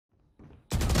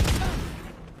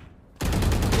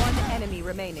enemy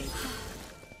remaining.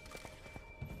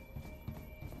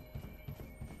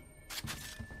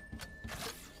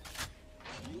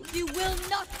 You will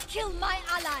not kill my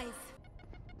allies.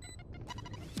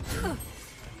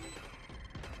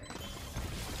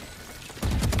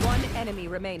 One enemy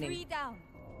remaining. 3 down.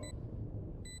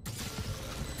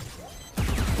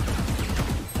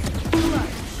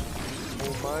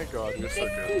 Oh my god, you're so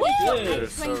good. You're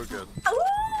so good.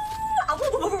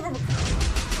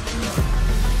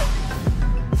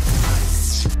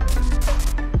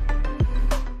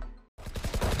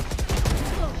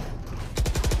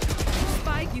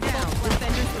 Spike down.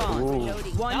 Defender spawn.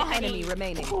 One enemy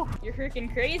remaining. You're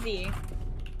freaking crazy.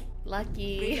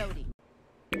 Lucky. Reloading.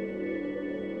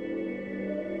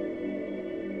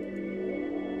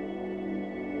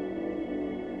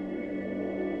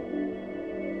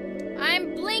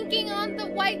 I'm blinking on the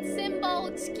white symbol.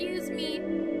 Excuse me.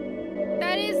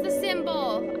 That is the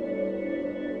symbol.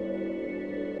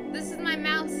 This is my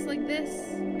mouse like this.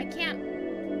 I can't.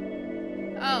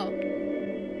 Oh.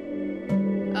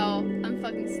 Oh, I'm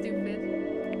fucking stupid.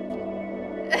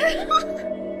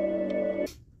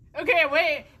 Okay,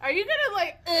 wait. Are you gonna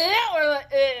like or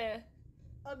like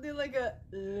I'll do like a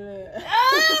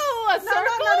oh, a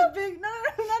circle? No, not a big, not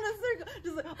a circle.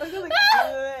 Just like, I'll do like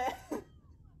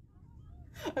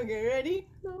Okay, ready?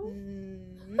 No.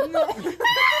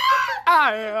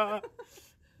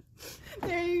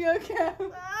 There you go,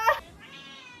 Cam.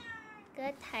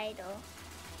 Good title.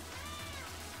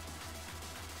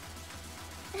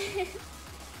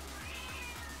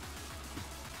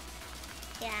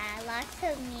 Yeah, lots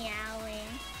of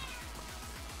meowing.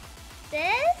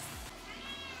 This?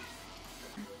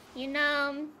 You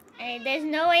know, there's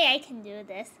no way I can do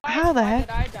this. How the heck?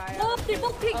 Did I die? Oh,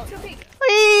 people peek, peek.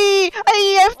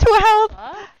 I have 2 health.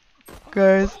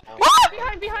 Guys.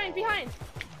 Behind.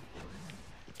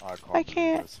 I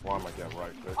can't. This. Why am I getting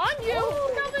right click? On you!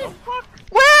 Coming!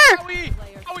 Where?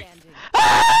 Player standing.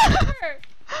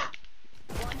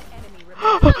 One enemy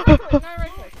remaining. Not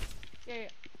right click. Yeah.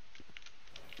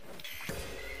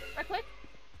 Right click?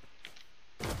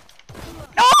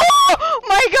 Oh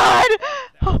my god!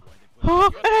 Oh,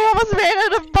 and I almost ran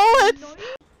out of bullets!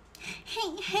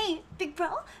 Hey, big bro,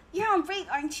 you're on break,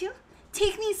 aren't you?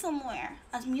 Take me somewhere.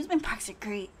 Amusement parks are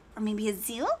great. Or maybe a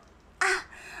zoo?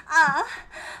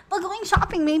 But going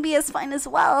shopping maybe is fine as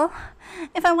well.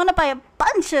 If I want to buy a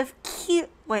bunch of cute...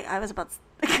 Wait, I was about to...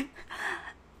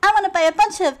 I want to buy a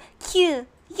bunch of cute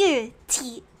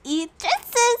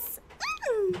dresses.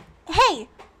 Hey,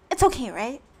 it's okay,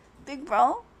 right? Big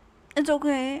bro? It's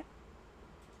okay.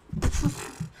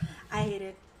 I hate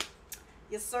it.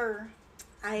 Yes, sir.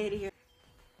 I hate it here.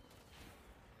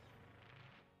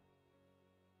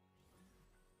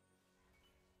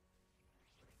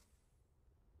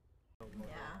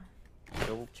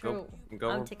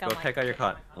 Go take out your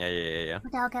cut. Yeah.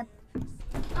 Okay.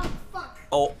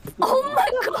 Oh. Oh my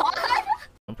god!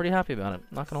 I'm pretty happy about it,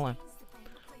 not gonna lie.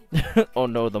 Oh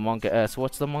no, the monk ass.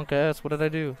 What's the monk ass? What did I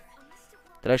do?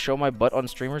 Did I show my butt on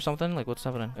stream or something? Like, what's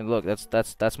happening? And look,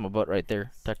 that's my butt right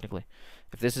there, technically.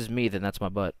 If this is me, then that's my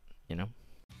butt, you know?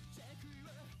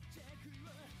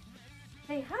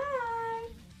 Hey, hi!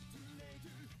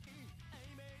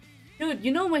 Dude,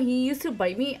 you know when he used to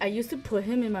bite me, I used to put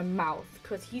him in my mouth.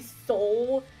 Cause he's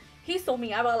so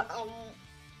mean. I was like,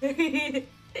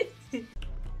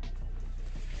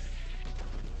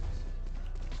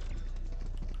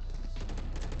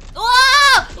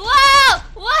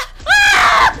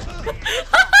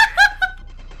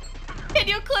 Can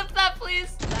you clip that,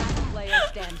 please? Last player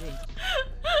standing.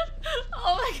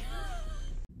 Oh my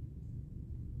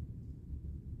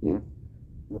god.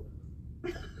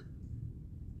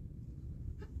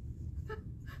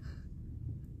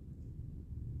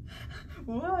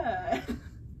 What?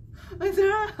 What's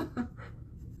wrong?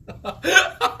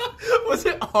 Was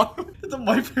it on? The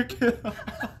Viper kill.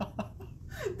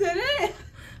 Did it?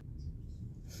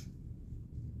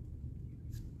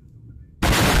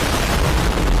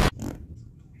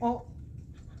 Oh.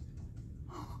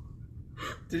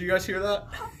 Did you guys hear that?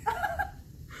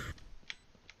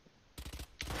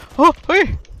 Oh,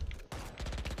 wait!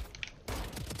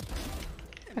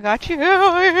 I got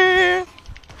you!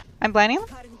 I'm blinding them?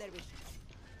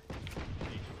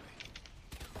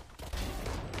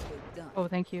 Oh,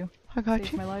 thank you. I got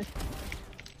Saved you. my life.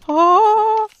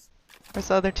 Oh! Where's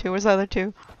the other two? Where's the other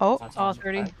two? Oh! Oh,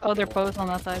 30. Oh, they're posed on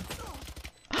that side.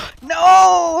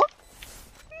 No!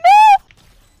 No!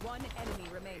 One enemy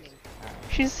remaining.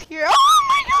 She's here. Oh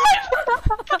my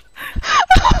god!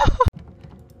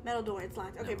 Metal door, it's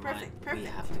locked. Okay, perfect. We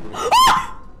have to go.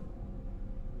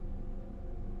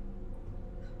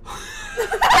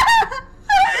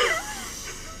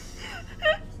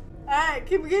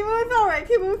 Keep moving forward.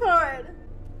 Keep moving forward.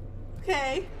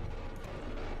 Okay.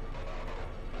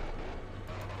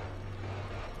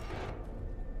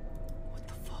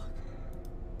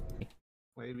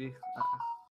 Maybe.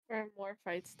 For more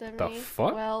fights than The me.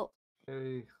 fuck? Well,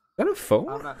 Hey. Is that a phone?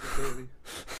 I'm not the baby.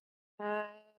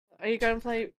 are you gonna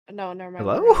play? No, never mind.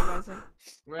 Hello? never mind.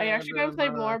 Are you actually gonna play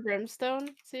more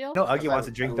Brimstone, Seal? No, Uggy wants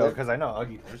to drink though, because I know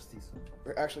Uggy thirsty. So.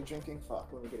 We're actually drinking? Fuck,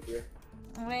 let me get a beer.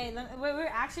 Wait, we're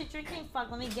actually drinking?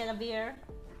 Fuck, let me get a beer.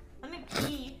 Let me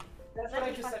pee. That's what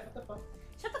I just said. What the fuck?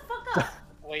 Shut the fuck up.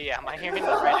 Wait, yeah, am I hearing the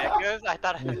right echoes? I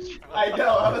thought I was. I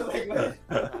know, I was like, wait.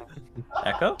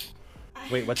 Echo?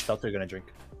 Wait, what's Stelter gonna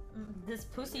drink? This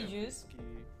pussy juice.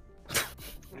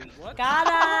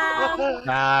 Got him!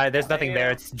 Nah, there's nothing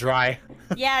there. It's dry.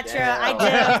 Yeah, true. I do.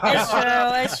 It's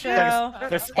true. It's true.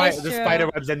 There's spider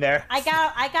webs in there. I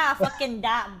got fucking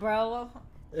that, bro.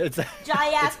 It's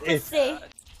Dry ass pussy.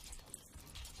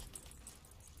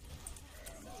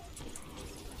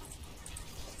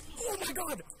 Oh my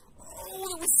god! Oh,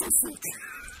 that was so sick!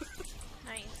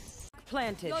 Nice.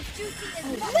 Planted. No!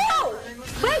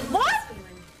 Wait, what?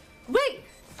 Wait!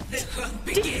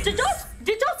 Did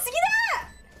y'all see that?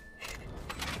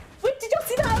 Wait, did y'all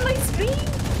see that on my screen?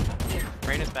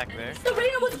 Rain is back there. The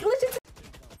Reyna was glitching.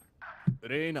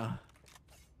 Reyna.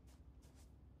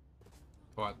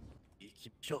 What?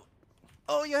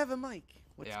 Oh, you have a mic.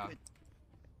 What's Yeah. good?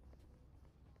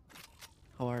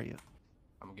 How are you?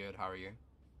 I'm good. How are you?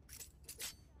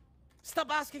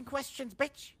 Stop asking questions,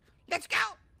 bitch. Let's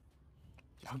go.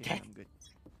 Okay. I'm good.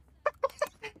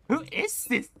 Who is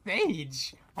this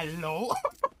Sage? Hello?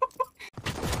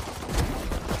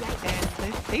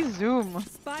 They zoom.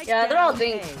 Yeah, they're all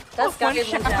doing. That's gotta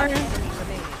be one down.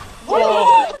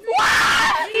 Oh!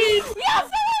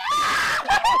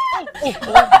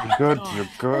 You're good, you're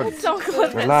good. Someone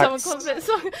clip it. Relax. Someone clip it.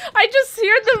 So, I just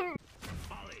hear them.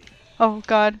 Oh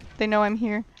god, they know I'm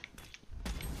here.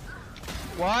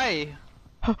 Why?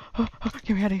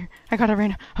 Get me out of here. I got a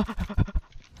Reyna.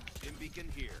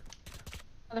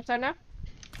 Other side now?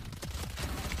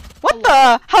 What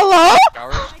the? Hello?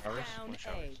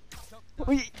 Showers.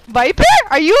 Wait, Viper?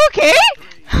 Are you okay?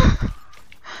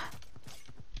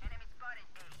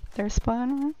 There's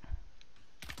spawn.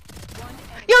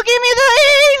 You give me the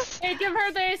ace! Hey, give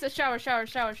her the ace. Shower. It's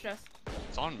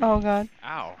on me. Oh god.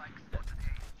 Ow.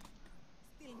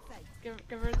 Give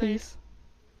her the Please. ace.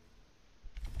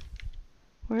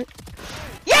 Where?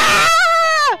 Yeah!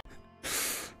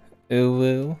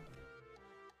 UWU.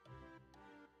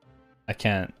 I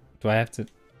can't. Do I have to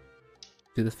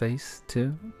do the face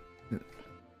too?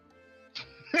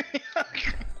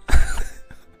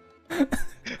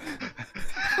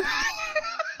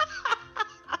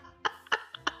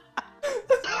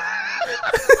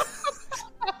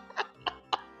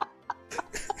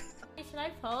 Should I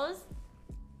pose?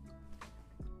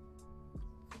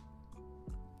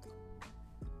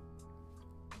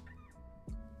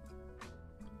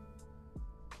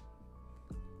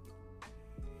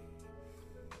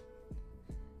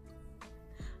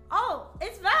 Oh,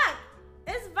 it's back!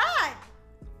 It's back!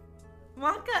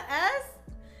 Monka S?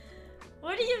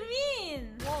 What do you mean?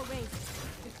 Wall race.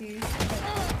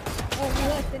 Oh, he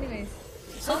left anyways.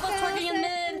 Sofa twerking in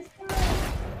mid!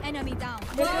 Enemy down.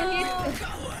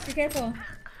 Be careful.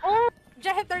 Oh,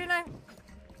 Jet hit 39.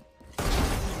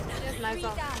 Nice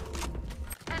off.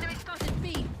 Enemy spotted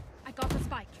B. I got the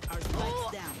spike. Our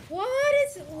spike's down.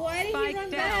 Why did he Spike run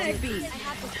down back? B. I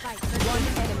have the spike. One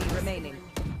enemy remaining.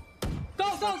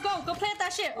 Go plant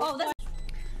that shit! Oh, that's.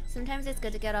 Sometimes it's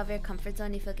good to get out of your comfort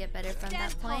zone if you'll get better from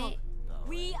that point.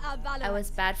 We are Valorant. I was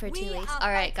bad for 2 We weeks. are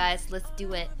Alright guys, let's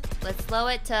do it. Let's slow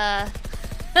it to...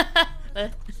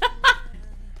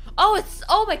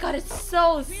 oh my god, it's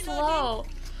so slow.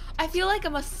 I feel like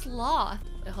I'm a sloth.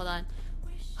 Wait, hold on.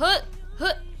 Hut.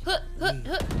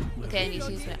 Okay, I need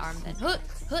to use my arm then. Hut.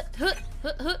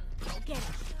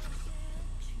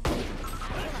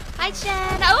 Hi,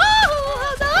 Chen.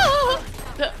 Oh no!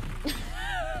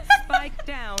 Spike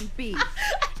down B.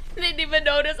 Didn't even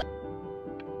notice.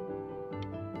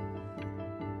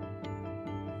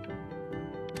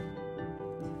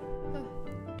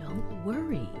 Don't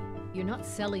worry. You're not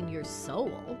selling your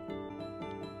soul.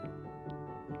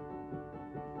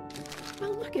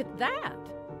 Well, look at that.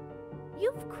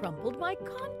 You've crumpled my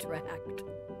contract.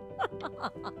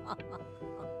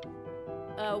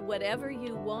 Whatever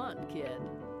you want, kid.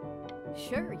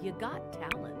 Sure, you got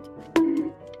talent.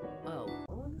 Oh.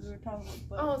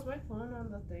 Oh, is my phone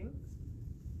on the thing?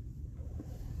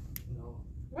 No.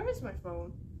 Where is my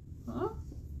phone? Huh?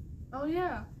 Oh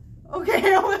yeah.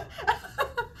 Okay.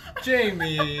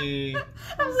 Jamie. I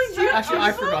was like, Actually,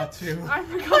 I forgot too. I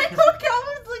forgot. Look how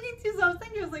too, so I was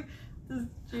thinking, I was like, does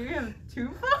Jerry have 2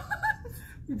 phones?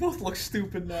 We both look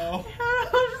stupid now. I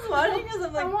was just watching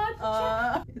because I'm like,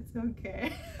 it's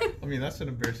okay. I mean, that's an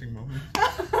embarrassing moment.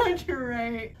 You're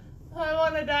right. I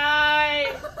want to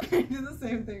die. I do the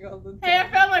same thing all the time. Hey, I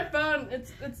found my phone.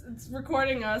 It's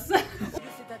recording us. I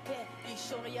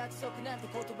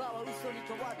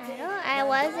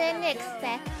wasn't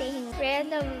expecting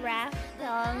random rap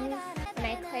songs when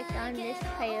I clicked on this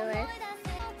playlist.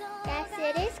 Yes,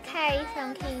 it is Carrie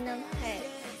from Kingdom Hearts.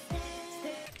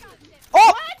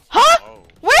 Oh! Huh?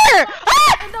 Where?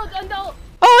 Ah! Endo.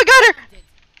 Oh, I got her!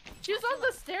 She was on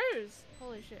the stairs.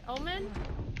 Holy shit. Omen?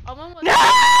 Omen was. No!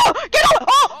 Get out!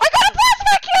 Oh! I got a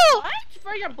plasma kill! What?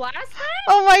 For your blast man?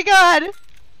 Oh my god!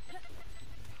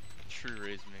 True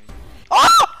raise me.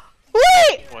 Oh!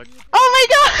 Wait! What? Oh my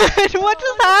god! What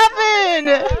just happened?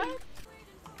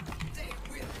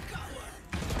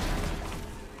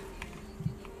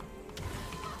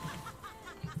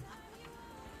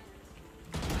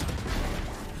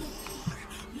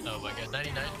 Oh my god,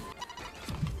 99.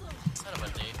 Son of a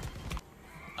nade.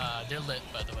 They're lit,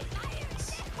 by the way.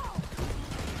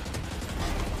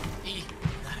 E.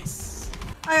 Nice.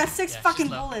 I got 6 fucking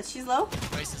she's low. bullets. She's low?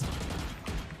 Race is low.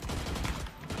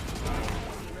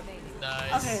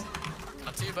 Nice. Okay.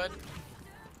 Up to you, bud.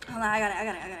 Hold on, I got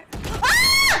it.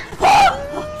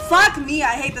 Ah! Fuck me,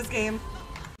 I hate this game.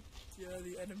 Yeah,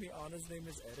 the enemy on his name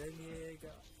is Eren.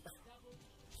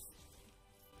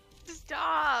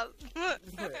 Stop!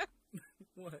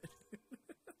 What?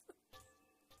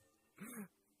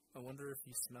 I wonder if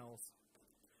he smells.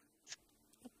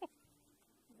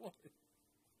 What?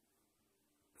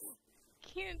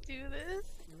 Can't do this.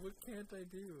 What can't I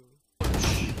do?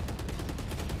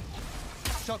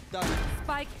 Shut down.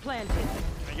 Spike planted.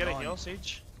 Can I get a heal,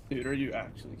 Siege? Dude, are you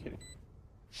actually kidding?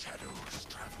 Shadows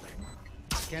traveling.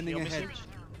 Scanning Heal me, ahead. Siege?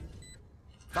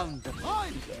 Found them.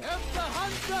 I'm the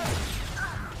hunter!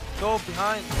 Go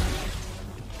behind.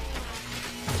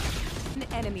 An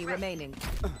enemy remaining.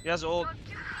 He has ult.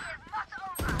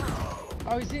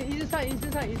 Oh, he's inside,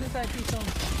 please don't.